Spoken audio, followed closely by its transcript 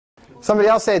Somebody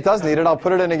else say it does need it. I'll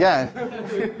put it in again.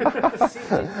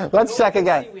 Let's check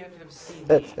again.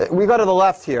 We go to the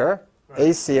left here,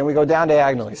 AC, and we go down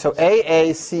diagonally. So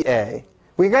AACA.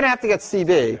 We're going to have to get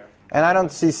CB, and I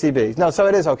don't see CB. No, so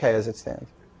it is OK as it stands.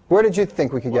 Where did you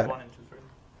think we could get it?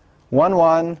 1,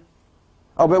 1.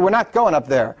 Oh, but we're not going up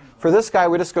there. For this guy,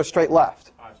 we just go straight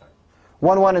left.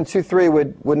 1, 1, and 2, 3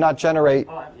 would not generate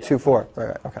 2, 4.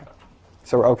 Right, OK.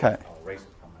 So we're OK.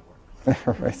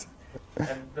 Right.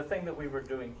 And the thing that we were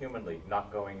doing humanly,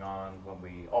 not going on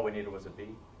when all we needed was a B,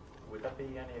 would that be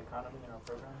any economy in our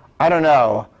program? I don't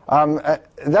know.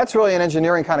 That's really an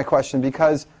engineering kind of question,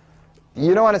 because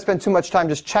you don't want to spend too much time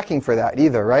just checking for that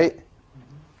either, right?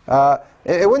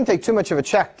 It wouldn't take too much of a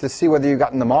check to see whether you've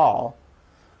gotten them all.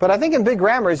 But I think in big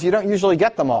grammars, you don't usually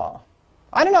get them all.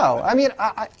 I don't know. I mean,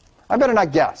 I better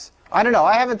not guess. I don't know.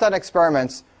 I haven't done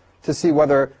experiments to see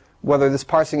whether this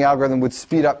parsing algorithm would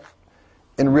speed up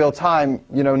in real time,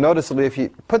 noticeably if you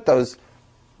put those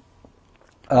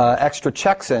extra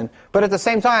checks in. But at the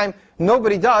same time,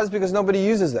 nobody does, because nobody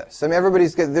uses this. I mean,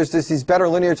 there's these better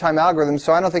linear time algorithms,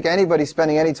 so I don't think anybody's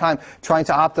spending any time trying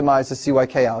to optimize the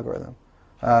CYK algorithm.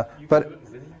 But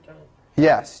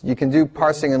yes, you can do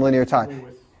parsing in linear time.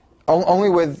 Only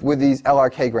with these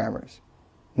LRK grammars,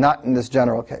 not in this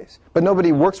general case. But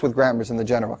nobody works with grammars in the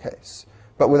general case.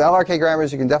 But with LRK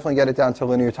grammars, you can definitely get it down to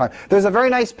linear time. There's a very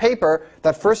nice paper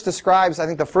that first describes, I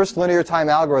think, the first linear time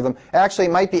algorithm. Actually,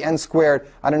 it might be n squared.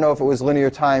 I don't know if it was linear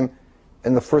time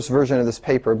in the first version of this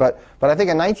paper. But I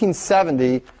think in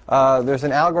 1970, there's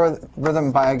an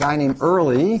algorithm by a guy named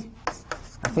Early.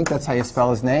 I think that's how you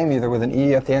spell his name, either with an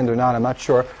E at the end or not, I'm not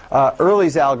sure.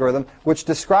 Early's algorithm, which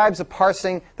describes a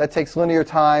parsing that takes linear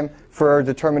time for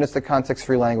deterministic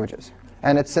context-free languages.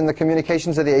 And it's in the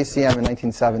Communications of the ACM in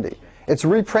 1970. It's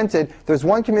reprinted. There's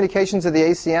one Communications of the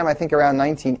ACM, I think around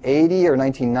 1980 or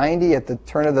 1990, at the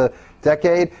turn of the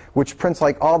decade, which prints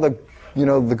like all the,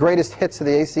 the greatest hits of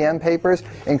the ACM papers,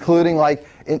 including like,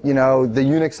 the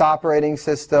Unix operating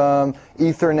system,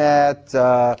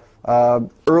 Ethernet,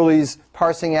 Early's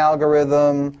parsing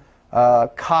algorithm,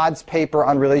 Codd's paper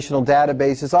on relational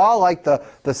databases, all like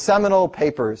the seminal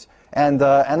papers. And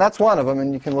that's one of them,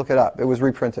 and you can look it up. It was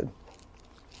reprinted.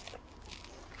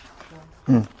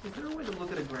 Is there a way to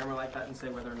look at a grammar like that and say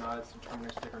whether or not it's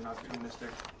deterministic or not deterministic?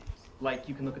 Like,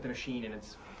 you can look at the machine and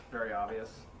it's very obvious.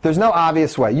 There's no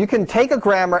obvious way. You can take a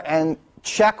grammar and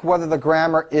check whether the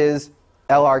grammar is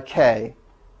LRK,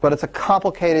 but it's a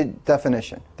complicated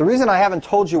definition. The reason I haven't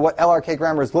told you what LRK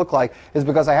grammars look like is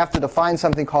because I have to define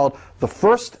something called the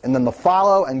first and then the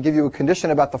follow and give you a condition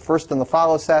about the first and the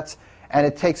follow sets. And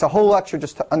it takes a whole lecture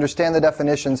just to understand the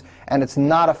definitions, and it's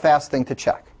not a fast thing to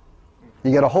check.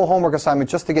 You get a whole homework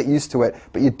assignment just to get used to it,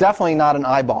 but you're definitely not an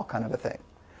eyeball kind of a thing.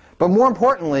 But more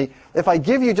importantly, if I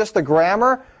give you just the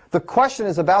grammar, the question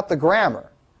is about the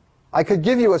grammar. I could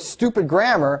give you a stupid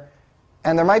grammar,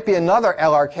 and there might be another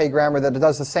LRK grammar that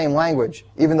does the same language,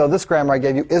 even though this grammar I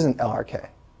gave you isn't LRK.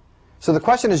 So the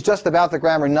question is just about the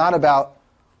grammar, not about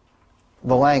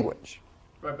the language.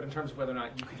 Right, but in terms of whether or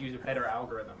not you could use a better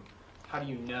algorithm, how do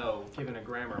you know, given a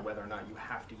grammar, whether or not you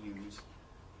have to use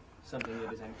something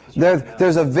that isn't?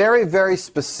 There's a very, very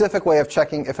specific way of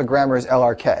checking if a grammar is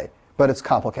LRK, but it's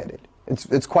complicated.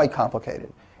 It's quite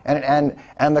complicated.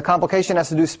 And the complication has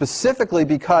to do specifically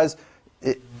because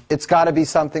it's got to be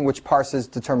something which parses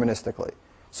deterministically.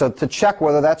 So to check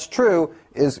whether that's true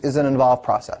is an involved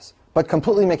process, but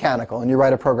completely mechanical, and you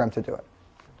write a program to do it.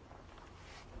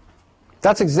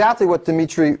 That's exactly what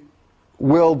Dimitri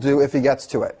will do if he gets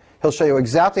to it. He'll show you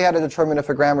exactly how to determine if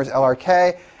a grammar is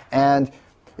LRK, and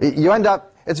you end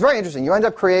up, it's very interesting, you end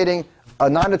up creating a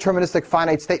non-deterministic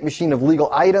finite state machine of legal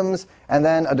items, and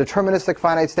then a deterministic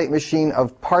finite state machine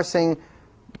of parsing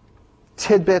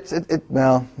tidbits.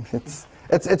 Well,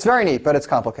 it's very neat, but it's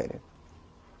complicated.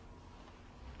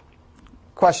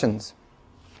 Questions?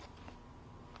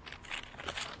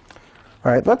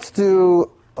 All right, let's do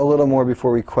a little more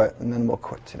before we quit, and then we'll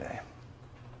quit today.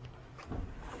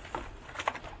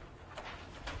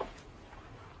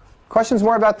 Questions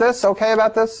more about this? Okay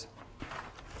about this?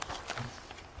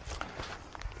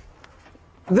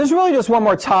 There's really just one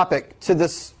more topic to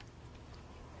this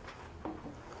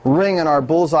ring in our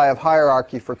bullseye of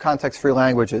hierarchy for context-free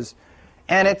languages,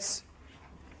 and it's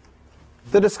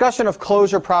the discussion of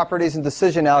closure properties and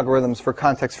decision algorithms for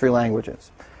context-free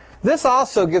languages. This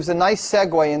also gives a nice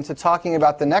segue into talking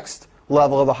about the next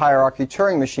level of the hierarchy,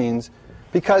 Turing machines,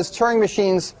 because Turing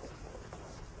machines,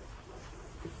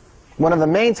 one of the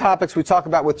main topics we talk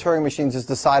about with Turing machines is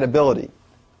decidability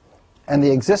and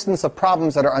the existence of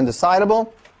problems that are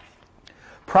undecidable,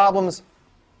 problems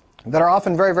that are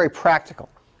often very, very practical.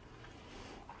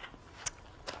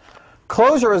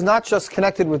 Closure is not just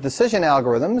connected with decision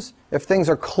algorithms. If things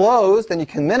are closed and you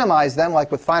can minimize them,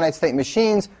 like with finite state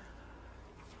machines,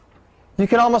 you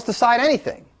can almost decide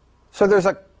anything. So there's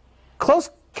a close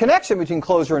connection between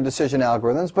closure and decision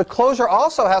algorithms, but closure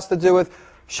also has to do with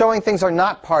showing things are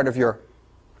not part of your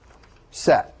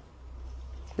set.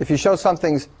 If you show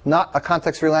something's not a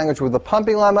context-free language with a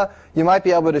pumping lemma, you might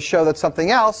be able to show that something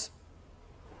else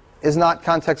is not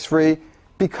context-free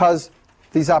because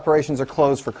these operations are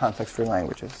closed for context-free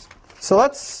languages. So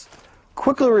let's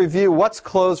quickly review what's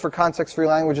closed for context-free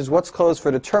languages, what's closed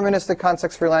for deterministic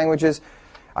context-free languages.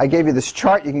 I gave you this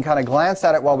chart. You can kind of glance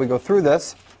at it while we go through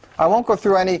this. I won't go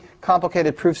through any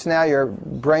complicated proofs now. Your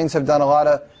brains have done a lot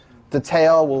of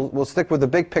detail. We'll stick with the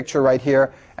big picture right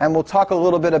here, and we'll talk a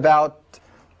little bit about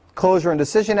closure and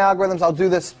decision algorithms. I'll do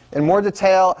this in more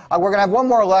detail. We're going to have one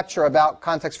more lecture about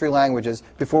context-free languages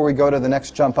before we go to the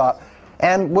next jump up.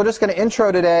 And we're just going to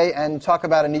intro today and talk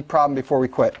about a neat problem before we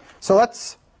quit. So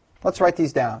let's write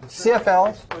these down.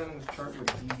 CFL.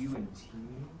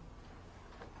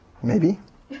 Maybe.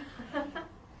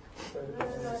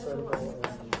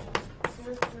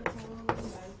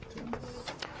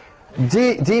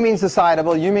 D means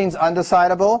decidable, U means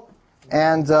undecidable,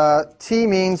 and T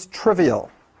means trivial.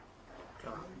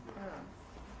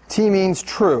 T means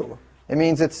true. It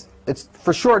means it's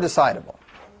for sure decidable.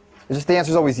 It's just the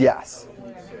answer is always yes.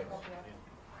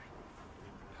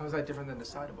 How is that different than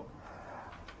decidable?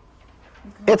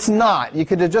 It's not. You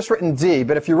could have just written D,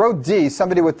 but if you wrote D,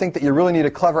 somebody would think that you really need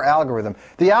a clever algorithm.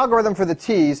 The algorithm for the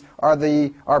T's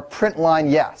are print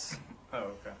line yes. Oh,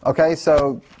 okay. Okay,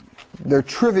 so they're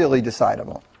trivially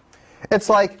decidable. It's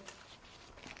like,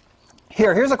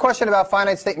 here's a question about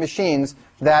finite state machines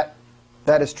that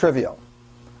is trivial.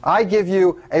 I give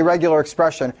you a regular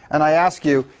expression, and I ask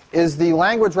you, is the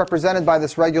language represented by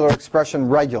this regular expression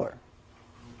regular?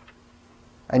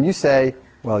 And you say,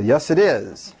 well, yes, it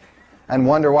is, and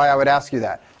wonder why I would ask you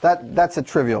that. That's a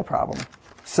trivial problem.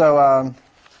 So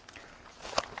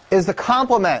is the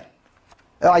complement,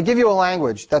 I give you a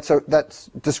language that's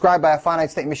described by a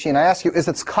finite state machine. I ask you, is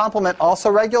its complement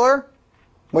also regular?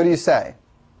 What do you say?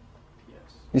 Yes.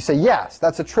 You say yes.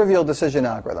 That's a trivial decision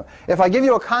algorithm. If I give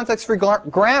you a context-free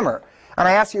grammar, and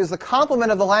I ask you, is the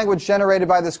complement of the language generated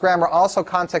by this grammar also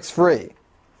context-free?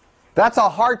 That's a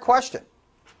hard question.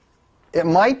 It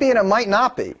might be and it might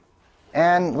not be.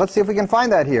 And let's see if we can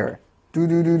find that here.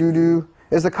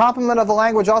 Is the complement of the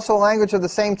language also a language of the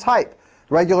same type?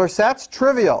 Regular sets?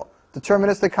 Trivial.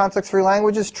 Deterministic context-free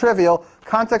languages? Trivial.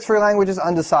 Context-free languages?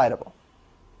 Undecidable.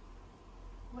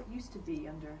 What used to be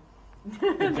under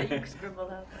that you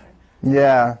scribbled out there?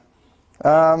 Yeah.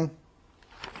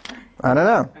 I don't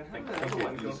know. And how does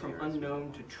one go from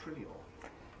unknown to trivial?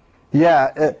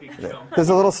 Yeah, there's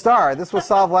a little star. This was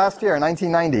solved last year,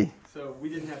 1990. So we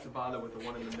didn't have to bother with the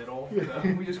one in the middle. So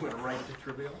we just went right to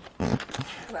trivial.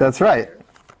 That's right.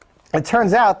 It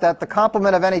turns out that the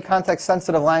complement of any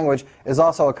context-sensitive language is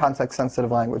also a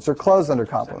context-sensitive language. They're closed under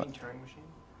complement. Does that mean Turing machine?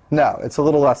 No, it's a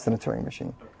little less than a Turing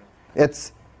machine. Okay.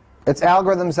 It's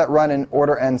algorithms that run in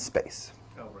order n space.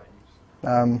 Oh,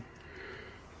 right.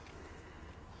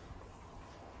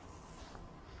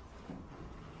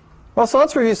 Well, so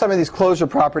let's review some of these closure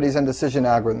properties and decision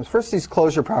algorithms. First, these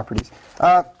closure properties.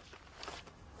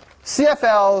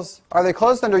 CFLs, are they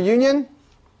closed under union?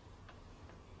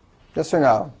 Yes or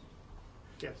no?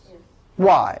 Yes.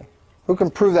 Why? Who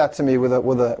can prove that to me with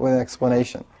an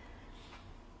explanation?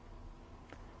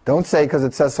 Don't say because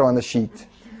it says so on the sheet.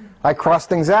 I cross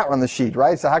things out on the sheet,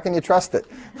 right? So how can you trust it?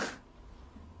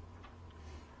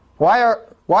 Why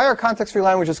are context-free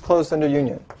languages closed under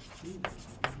union?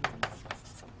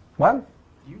 What?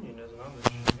 Union isn't on the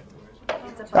sheet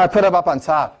anyways. I put them up on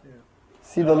top. Yeah.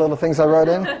 See the little things I wrote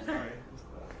in?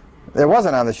 It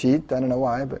wasn't on the sheet. I don't know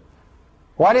why, but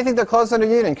why do you think they're closed under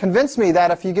union? Convince me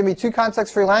that if you give me two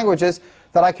context-free languages,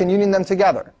 that I can union them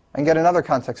together and get another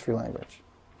context-free language.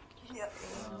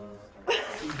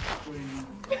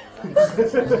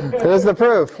 Here's the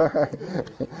proof. All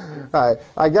right.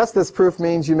 I guess this proof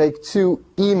means you make two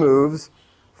E moves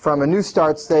from a new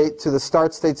start state to the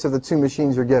start states of the two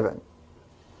machines you're given.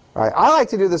 All right. I like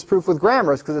to do this proof with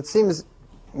grammars because it seems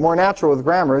more natural with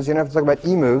grammars. You don't have to talk about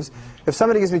E moves. If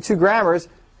somebody gives me two grammars,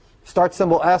 start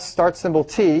symbol S, start symbol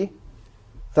T,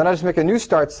 then I just make a new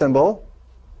start symbol,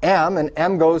 M, and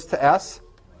M goes to S,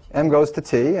 M goes to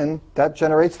T, and that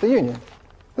generates the union.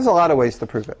 There's a lot of ways to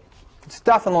prove it. It's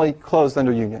definitely closed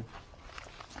under union.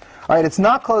 All right, it's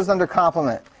not closed under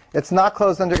complement. It's not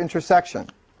closed under intersection.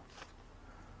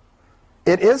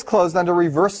 It is closed under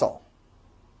reversal.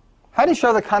 How do you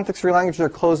show that context-free languages are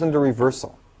closed under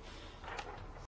reversal?